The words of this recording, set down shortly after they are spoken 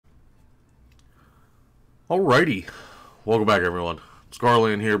Alrighty, welcome back everyone.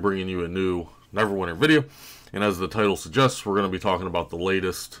 Scarland here bringing you a new Neverwinter video, and as the title suggests, we're going to be talking about the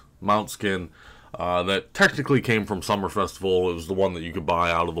latest mount skin that technically came from Summer Festival. It was the one that you could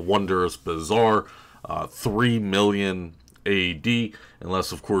buy out of the Wondrous Bazaar, 3 million AD,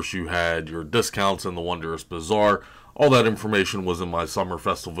 unless of course you had your discounts in the Wondrous Bazaar. All that information was in my Summer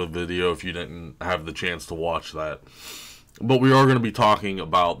Festival video if you didn't have the chance to watch that. But we are going to be talking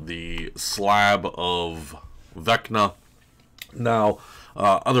about the Slab of Vecna. Now,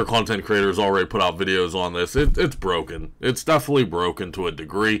 other content creators already put out videos on this. It's broken. It's definitely broken to a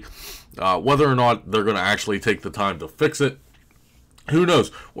degree. Whether or not they're going to actually take the time to fix it, who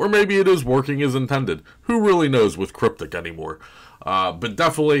knows? Or maybe it is working as intended. Who really knows with Cryptic anymore? But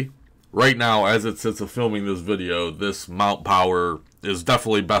definitely, right now, as it sits of filming this video, this mount power is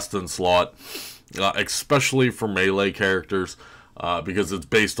definitely best in slot. Especially for melee characters, because it's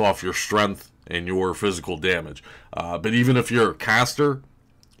based off your strength and your physical damage. But even if you're a caster,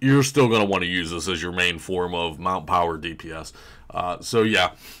 you're still going to want to use this as your main form of mount power DPS. So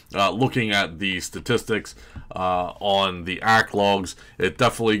yeah, looking at the statistics on the ACK logs, it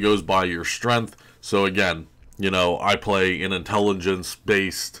definitely goes by your strength. So again, you know, I play an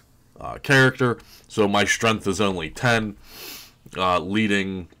intelligence-based character, so my strength is only 10,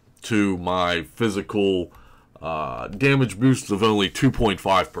 leading to my physical damage boosts of only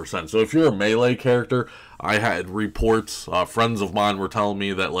 2.5%. So if you're a melee character, I had reports, friends of mine were telling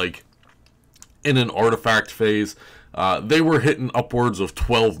me that, like, in an artifact phase, they were hitting upwards of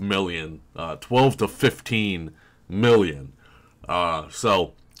 12 million, 12 to 15 million.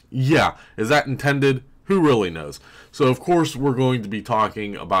 So, yeah, is that intended? Who really knows? So, of course, we're going to be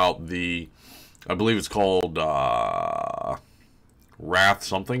talking about the, I believe it's called, Wrath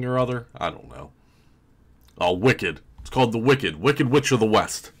something or other? I don't know. Oh, Wicked. It's called the Wicked. Wicked Witch of the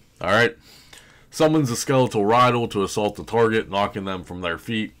West. Alright? Summons a skeletal riddle to assault the target, knocking them from their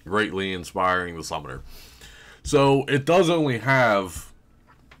feet, greatly inspiring the summoner. So, it does only have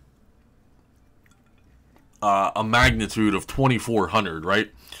a magnitude of 2400, right?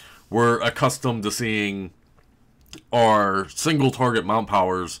 We're accustomed to seeing our single target mount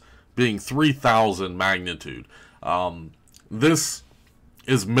powers being 3000 magnitude. This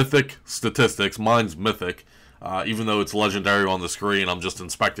is mythic statistics. Mine's mythic. Even though it's legendary on the screen, I'm just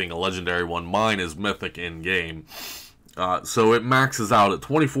inspecting a legendary one. Mine is mythic in-game. So it maxes out at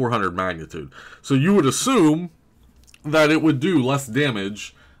 2400 magnitude. So you would assume that it would do less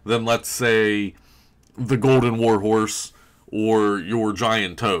damage than, let's say, the Golden Warhorse or your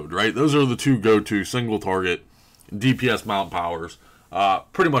Giant Toad, right? Those are the two go-to single-target DPS mount powers,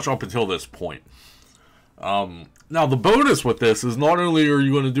 pretty much up until this point. Now, the bonus with this is not only are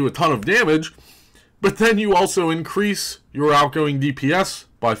you going to do a ton of damage, but then you also increase your outgoing DPS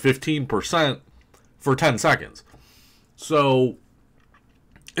by 15% for 10 seconds. So,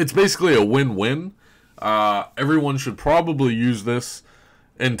 it's basically a win-win. Everyone should probably use this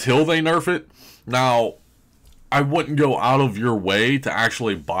until they nerf it. Now, I wouldn't go out of your way to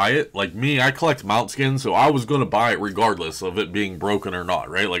actually buy it. Like me, I collect mount skins, so I was going to buy it regardless of it being broken or not,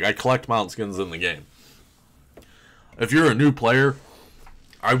 right? Like, I collect mount skins in the game. If you're a new player,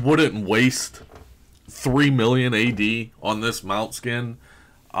 I wouldn't waste 3 million AD on this mount skin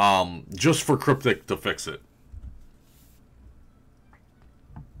just for Cryptic to fix it.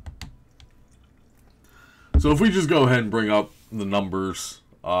 So if we just go ahead and bring up the numbers.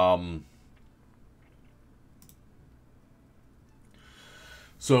 So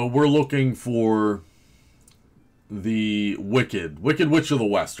we're looking for the Wicked Witch of the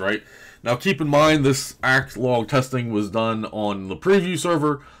West, right? Now, keep in mind, this ACK log testing was done on the preview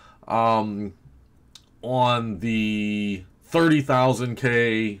server, on the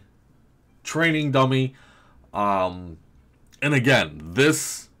 30,000K training dummy, and again,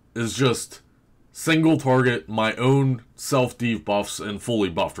 this is just single target, my own self-debuffs, and fully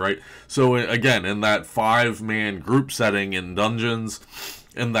buffed, right? So, again, in that 5-man group setting in dungeons,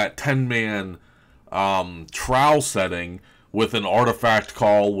 in that 10-man trial setting, with an artifact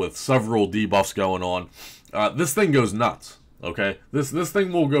call with several debuffs going on, this thing goes nuts. Okay, this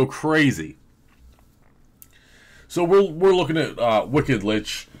thing will go crazy. So we're looking at Wicked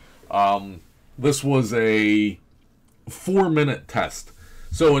Lich. This was a 4-minute test.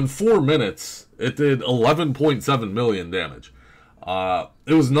 So in 4 minutes, it did 11.7 million damage.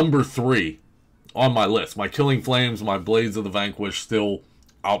 It was number 3 on my list. My Killing Flames, my Blades of the Vanquished still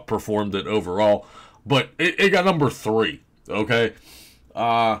outperformed it overall, but it got number 3. Okay,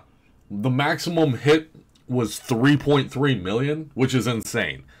 the maximum hit was 3.3 million, which is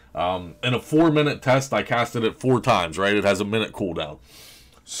insane. In a 4-minute test, I casted it 4 times, right? It has a minute cooldown.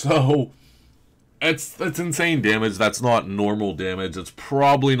 So, it's insane damage. That's not normal damage. It's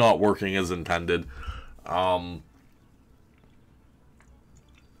probably not working as intended. I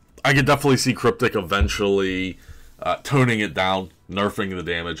could definitely see Cryptic eventually toning it down, nerfing the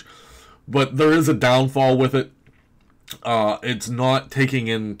damage. But there is a downfall with it. It's not taking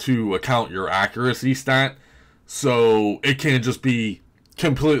into account your accuracy stat. So it can just be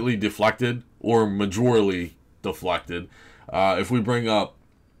completely deflected or majorly deflected. If we bring up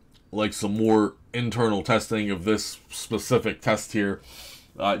like some more internal testing of this specific test here,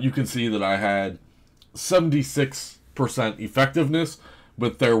 you can see that I had 76% effectiveness,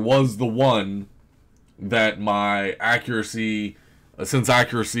 but there was the one that my accuracy, since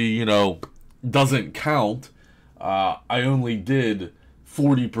accuracy, you know, doesn't count, I only did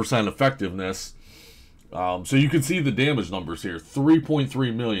 40% effectiveness. So you can see the damage numbers here,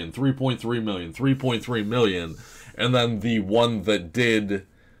 3.3 million, 3.3 million, 3.3 million, and then the one that did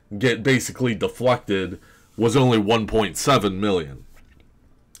get basically deflected was only 1.7 million.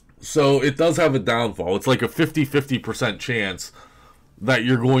 So it does have a downfall. It's like a 50-50% chance that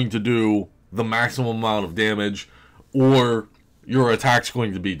you're going to do the maximum amount of damage or your attack's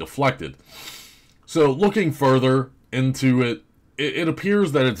going to be deflected. So looking further into it, it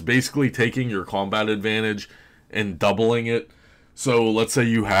appears that it's basically taking your combat advantage and doubling it. So let's say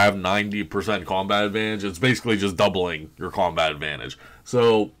you have 90% combat advantage. It's basically just doubling your combat advantage.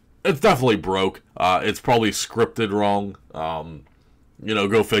 So it's definitely broke. It's probably scripted wrong. You know,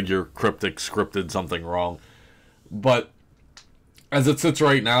 go figure, Cryptic scripted something wrong. But as it sits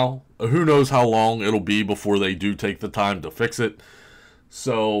right now, who knows how long it'll be before they do take the time to fix it.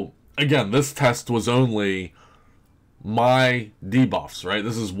 So, again, this test was only my debuffs, right?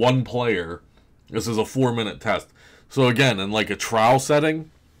 This is one player. This is a 4-minute test. So, again, in like a trial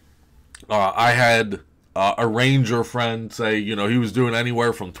setting, I had a ranger friend say, you know, he was doing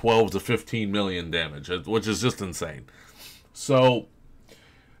anywhere from 12 to 15 million damage, which is just insane. So,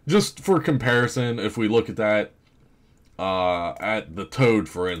 just for comparison, if we look at that, at the Toad,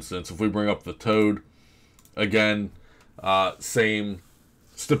 for instance, if we bring up the Toad, again, same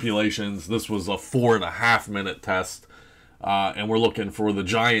stipulations. This was a 4.5-minute test, and we're looking for the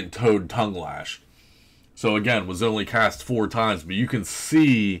giant Toad Tongue Lash. So again, was only cast 4 times, but you can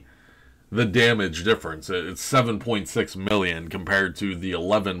see the damage difference. It's 7.6 million compared to the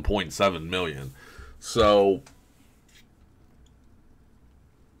 11.7 million. So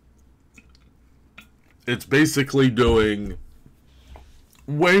it's basically doing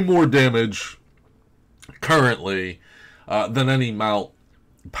way more damage currently than any mount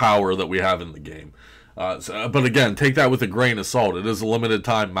power that we have in the game. But again, take that with a grain of salt. It is a limited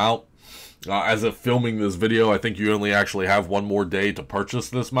time mount. As of filming this video, I think you only actually have 1 more day to purchase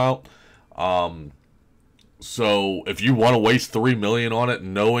this mount. So if you want to waste 3 million on it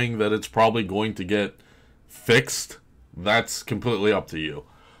knowing that it's probably going to get fixed, that's completely up to you.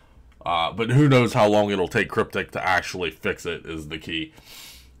 But who knows how long it'll take Cryptic to actually fix it is the key.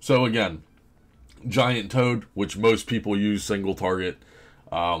 So again, Giant Toad, which most people use single target.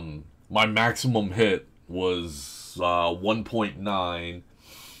 My maximum hit was 1.9.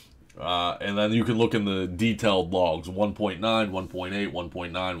 And then you can look in the detailed logs, 1.9, 1.8,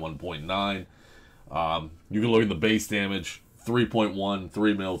 1.9, 1.9. You can look at the base damage, 3.1,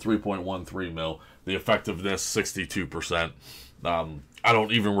 3 mil, 3.1, 3 mil. The effectiveness, 62%. I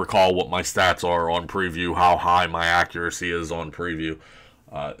don't even recall what my stats are on preview, how high my accuracy is on preview.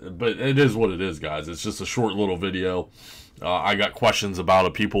 But it is what it is, guys. It's just a short little video. I got questions about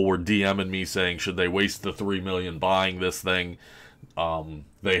it. People were DMing me saying, should they waste the 3 million buying this thing?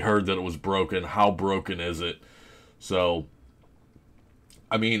 They heard that it was broken. How broken is it? So,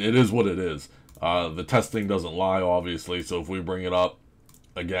 I mean, it is what it is. The testing doesn't lie, obviously. So if we bring it up,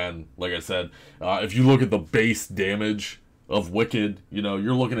 again, like I said, if you look at the base damage of Wicked, you know,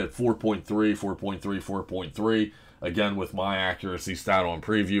 you're looking at 4.3, 4.3, 4.3. Again, with my accuracy stat on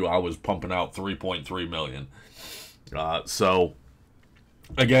preview, I was pumping out 3.3 million. So,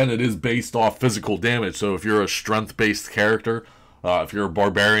 again, it is based off physical damage. So if you're a strength-based character, if you're a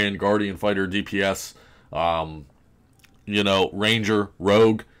barbarian, guardian, fighter, DPS, you know, ranger,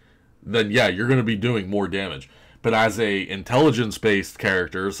 rogue, then yeah, you're going to be doing more damage. But as a intelligence-based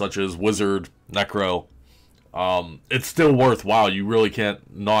character, such as wizard, necro, it's still worthwhile. You really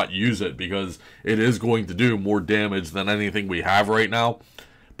can't not use it because it is going to do more damage than anything we have right now.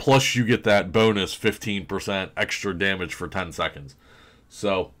 Plus, you get that bonus 15% extra damage for 10 seconds.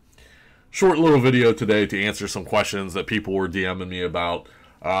 So, short little video today to answer some questions that people were DMing me about.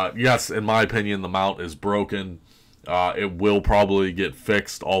 Yes, in my opinion, the mount is broken. It will probably get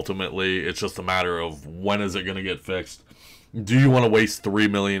fixed ultimately. It's just a matter of when is it going to get fixed. Do you want to waste 3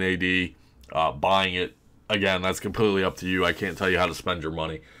 million AD buying it. Again, that's completely up to you. I can't tell you how to spend your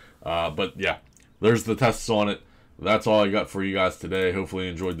money. But yeah, there's the tests on it. That's all I got for you guys today. Hopefully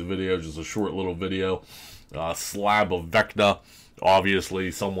you enjoyed the video. Just a short little video. Slab of Vecna.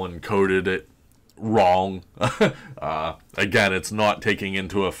 Obviously, someone coded it wrong. Again, it's not taking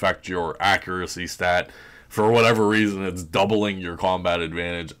into effect your accuracy stat. For whatever reason, it's doubling your combat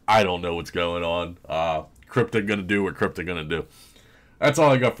advantage. I don't know what's going on. Cryptic gonna do what Cryptic gonna do. That's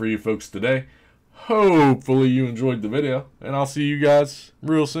all I got for you folks today. Hopefully you enjoyed the video, and I'll see you guys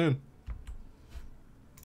real soon.